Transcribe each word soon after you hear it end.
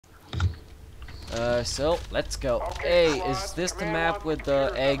So let's go. Hey, is this the map with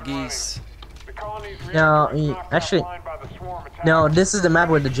the eggies? No, actually, no. This is the map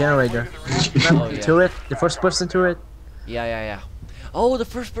with the generator. Remember the yeah. turret, the first-person turret. Yeah. Oh, the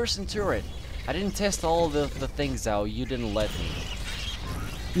first-person turret. I didn't test all the things out. You didn't let me.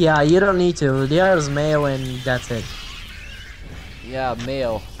 Yeah, you don't need to. The other is mail, and that's it. Yeah,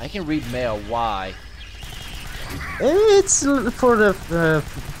 mail. I can read mail. Why? It's for the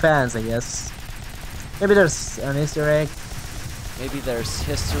fans, I guess. Maybe there's an Easter egg. Maybe there's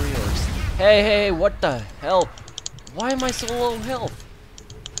history or... Hey, what the hell? Why am I so low health?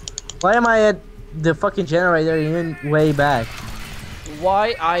 Why am I at the fucking generator even way back?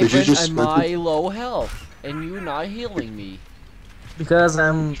 Why am I low health and you not healing me? Because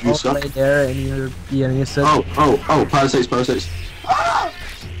I'm all the way there and you're stuck. Oh, parasites. Ah!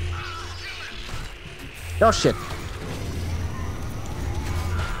 Oh shit.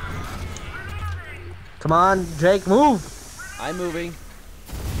 Come on, Drake, move! I'm moving.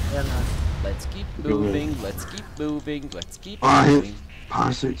 Yeah, no. Let's keep moving, let's keep moving.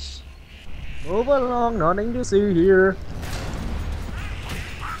 Parasites. Move along, nothing to see here.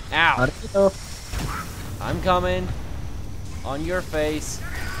 Ow! I'm coming. On your face.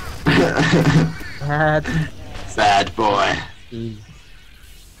 Bad boy.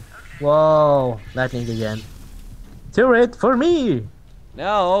 Whoa, lightning again. Turret for me!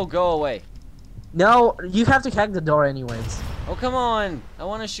 No, go away. No, you have to hack the door anyways. Oh, come on. I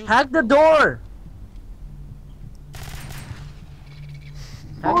want to shoot. Hack the door!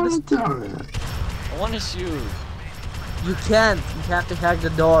 I want to shoot. You can't. You have to hack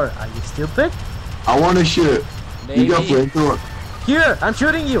the door. Are you stupid? I want to shoot. Maybe. You got flamethrower. Here, I'm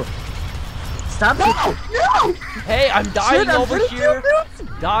shooting you. Stop it. No! Hey, I'm dying over here.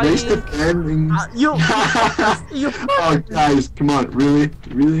 Dying. You. Oh, guys, come on. Really?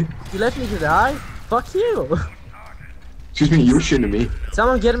 You let me to die? Fuck you. Excuse me, you were shooting at me.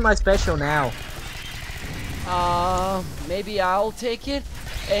 Someone get my special now. Maybe I'll take it,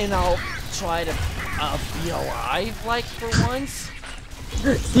 and I'll try to be alive, like, for once.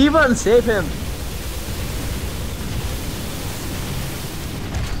 Steven, save him.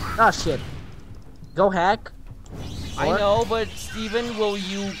 Oh shit. Go hack. I know, but Steven, will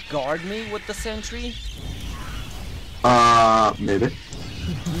you guard me with the sentry? Maybe.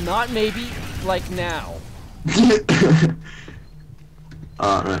 Not maybe, like now.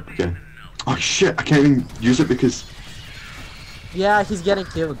 Right, okay. Oh shit, I can't even use it because... Yeah, he's getting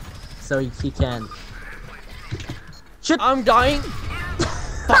killed. So he can. Shit! I'm dying!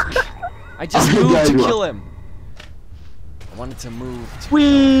 Fuck! I just moved to kill him. I wanted to move to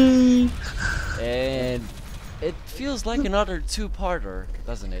Whee! and it feels like another two-parter,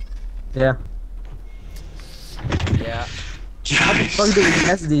 doesn't it? Yeah. Yeah. How the fuck do we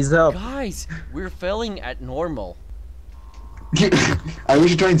mess these up? Guys, we're failing at normal. I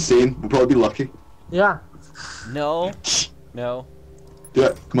wish you try insane. We'll probably be lucky. Yeah. No. Yeah,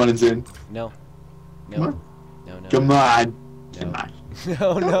 come on, insane. No. Come on. No. Come on.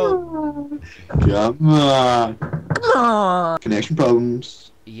 No. Come on. Connection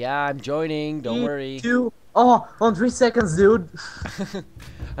problems. Yeah, I'm joining. Don't worry. Oh, on 3 seconds, dude.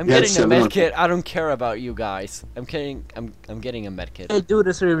 I'm getting a medkit. I don't care about you guys. I'm getting a medkit. Hey, do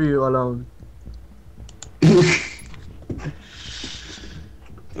this review alone.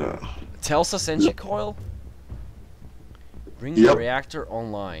 Telsa Senshi coil. Bring the reactor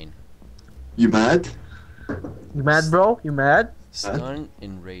online. You mad? You mad, bro? You mad? Stun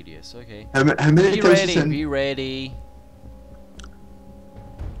in radius. Okay. How many Be ready. Be ready.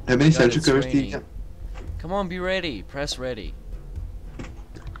 How many central covers do you get? Come on, be ready. Press ready.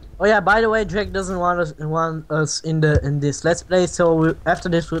 Oh yeah, by the way, Drake doesn't want us in this let's play, so after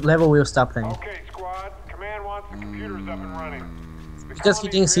this level we'll stop playing. Okay, squad. Command wants the computers up and running. Because he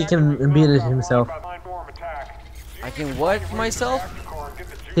thinks he can beat it himself. I can what myself?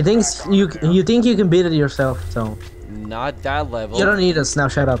 He thinks you think you can beat it yourself, so. Not that level. You don't need us now.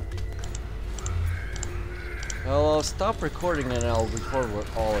 Shut up. Well, I'll stop recording and I'll record with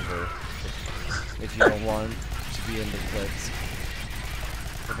Oliver if you don't want to be in the clips.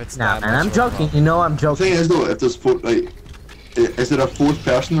 If it's nah, man, I'm joking. You know I'm joking. The thing is though, if there's four, like, is there a fourth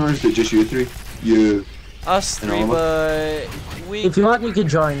person or is it just you three? You. Us three, but we. If you want, you can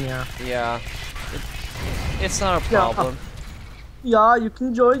join. Yeah. Yeah. It's not a problem. Yeah, you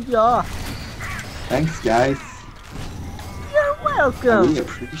can join. Yeah. Thanks, guys. You're welcome. I really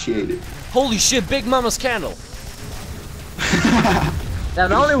appreciate it. Holy shit! Big Mama's candle.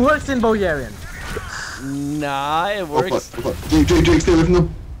 That only works in Bulgarian. Nah, it works. Drake, stay away from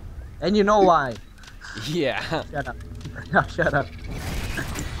them. And you know why? Yeah. Shut up. No, shut up.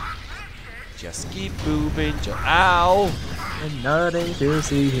 Just keep moving. Ow! And nothing to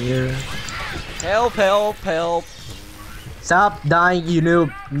see here. Help, help, help. Stop dying, you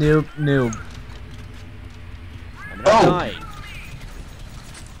noob, noob, noob. I'm not dying.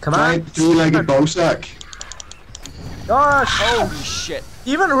 Come on. Giant two-legged ball sack. Gosh. Holy shit.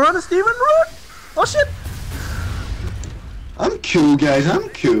 Steven, run, Steven, run! Oh shit! I'm cool, guys. I'm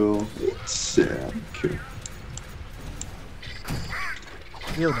cool. It's I'm cool.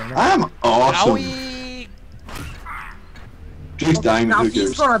 You, man. I'm awesome. Owie! He's dying. Now Who he's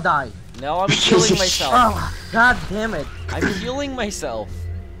cares? gonna die. Now I'm healing myself. Oh, god damn it. I'm healing myself.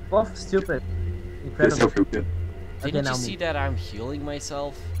 Both stupid. It's so Incredible. good. Didn't Okay, you now see me. that I'm healing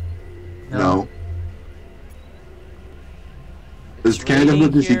myself? No. It's It's kind of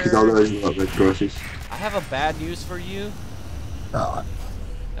raining good to see because here. otherwise a lot of crosses. I have a bad news for you.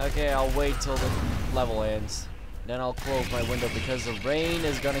 Okay, I'll wait till the level ends. Then I'll close my window because the rain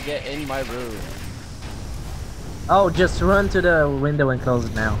is gonna get in my room. Oh, just run to the window and close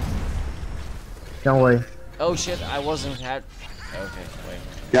it now. Don't worry. Oh shit, I wasn't had. Okay, wait.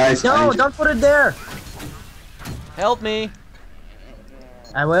 Guys, I No, need- don't put it there! Help me!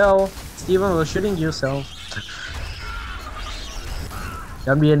 I will. Steven was shooting you, so.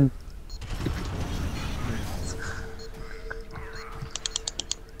 Don't be in.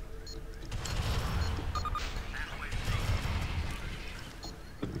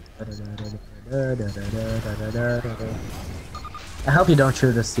 I hope you don't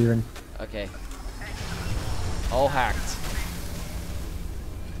shoot us, Steven. Okay. All hacked.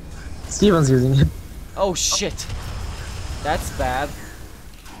 Steven's using it. Oh shit! That's bad.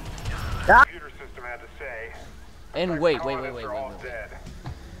 Computer system had to say. And wait. Means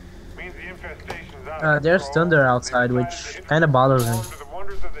the infestation's out of There's control. thunder outside, which kind of bothers me. To the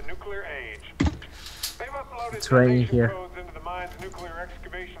wonders of the nuclear age. They've uploaded It's raining detonation here. codes into the mine's nuclear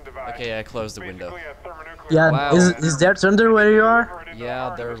excavation device. Okay, I closed the window. Basically a thermonuclear Yeah, Wow. is there thunder where you are? into the Yeah,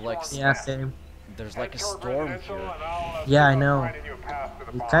 heart of there's this like one. Yeah, same. There's like a Head toward storm residential here. and I'll, Yeah, I start know. finding you a path to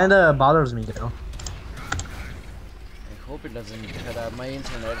the It bomb. kind of bothers me, though. I hope it doesn't cut out my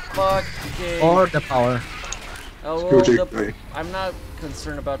internet. Fuck. Okay. Or the power. Oh, Go well, take the, three. I'm not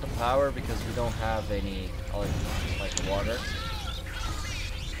concerned about the power because we don't have any like water.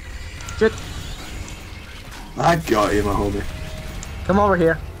 Shit. I got you, my homie. Come over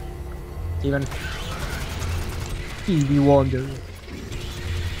here. Steven. TV Wonder.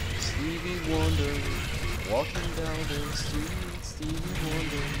 Stevie Wonder, walking down the street. Stevie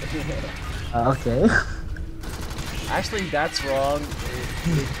Wonder. Okay. Actually, that's wrong.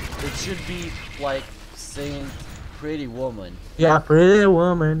 It should be like saying "Pretty Woman." Yeah, pretty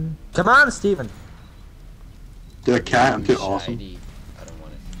woman. Come on, Steven. The cat, I'm too awesome. Shiny. I don't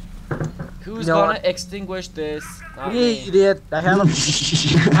want it. Who's No, gonna extinguish this? Not You me. idiot. I have a.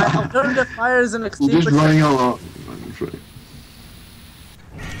 I'll turn the fires and We're just extinguish. running a lot.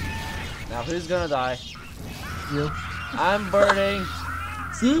 Now who's gonna die? You. I'm burning.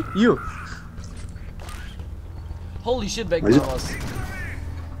 See? You. Holy shit, Big Is it? Mamas.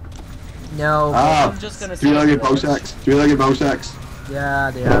 No. Ah, I'm just gonna say three-legged bow words. sacks. Three-legged bow sacks.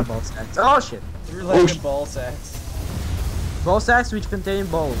 Yeah, they are ball sacks. Oh shit. Three-legged Oh, ball sacks. Ball sacks which contain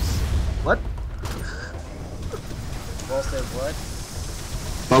balls. What? Ball sack what?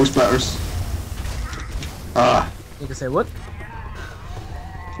 Bow spatters. Ah. You can say what?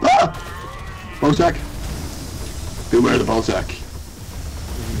 Ah! Bow sack. Beware the bow sack.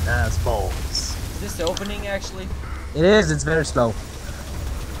 That's balls. Is this the opening actually? It is. It's very slow.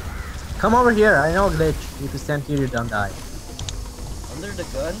 Come over here. I know a glitch. If you stand here, you don't die. Under the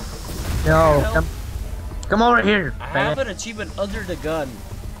gun? No. Hell. Come over here. I have an achievement under the gun.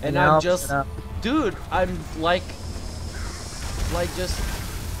 And No, I'm just... shut up. Dude, I'm like just...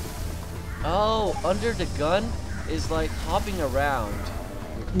 Oh, under the gun is like hopping around.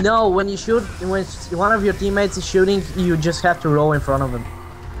 No, when you shoot, when one of your teammates is shooting, you just have to roll in front of him.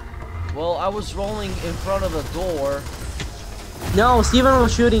 Well, I was rolling in front of the door. No, Steven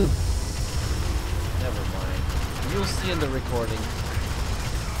was shooting. Never mind. You'll see in the recording.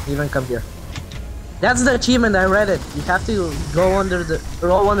 Steven, come here. That's the achievement. I read it. You have to go under the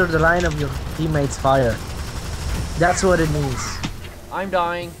roll under the line of your teammate's fire. That's what it means. I'm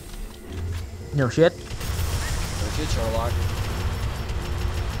dying. No shit. Oh shit, Sherlock.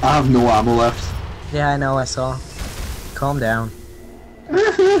 I have no ammo left. Yeah, I know. I saw. Calm down.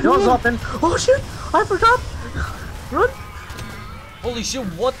 Doors open. Oh shit! I forgot. Run. Holy shit,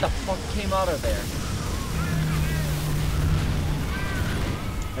 what the fuck came out of there?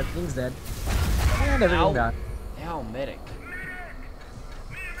 Everything's dead. And everything Ow. died. Ow, medic.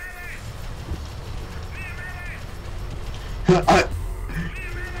 I,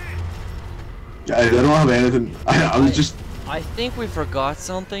 I don't have anything. I was just. I think we forgot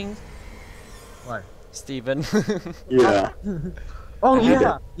something, What? Steven. Yeah. Oh I have-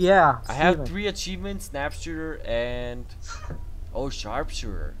 yeah, yeah. I have Steven. 3 achievements: snap shooter and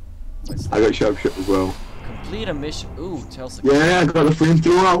sharpshooter. I got sharpshooter as well. Complete a mission. Ooh, tells the Yeah, I got the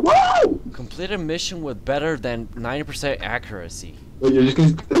flamethrower. Wow! complete a mission with better than 90% accuracy. Wait, you're just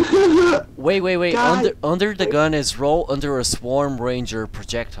gonna. Wait. God. Under the gun is roll under a swarm ranger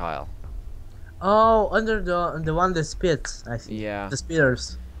projectile. Oh, under the one that spits. I see. Yeah. The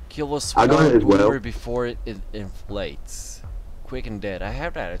spitters. Kill a I got it swarm as well. boomer before it inflates. Quick and dead. I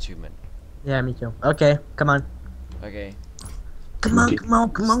have that achievement. Yeah, me too. Okay, come on. Okay. Come on, come on,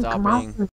 come on, come on. Stopping.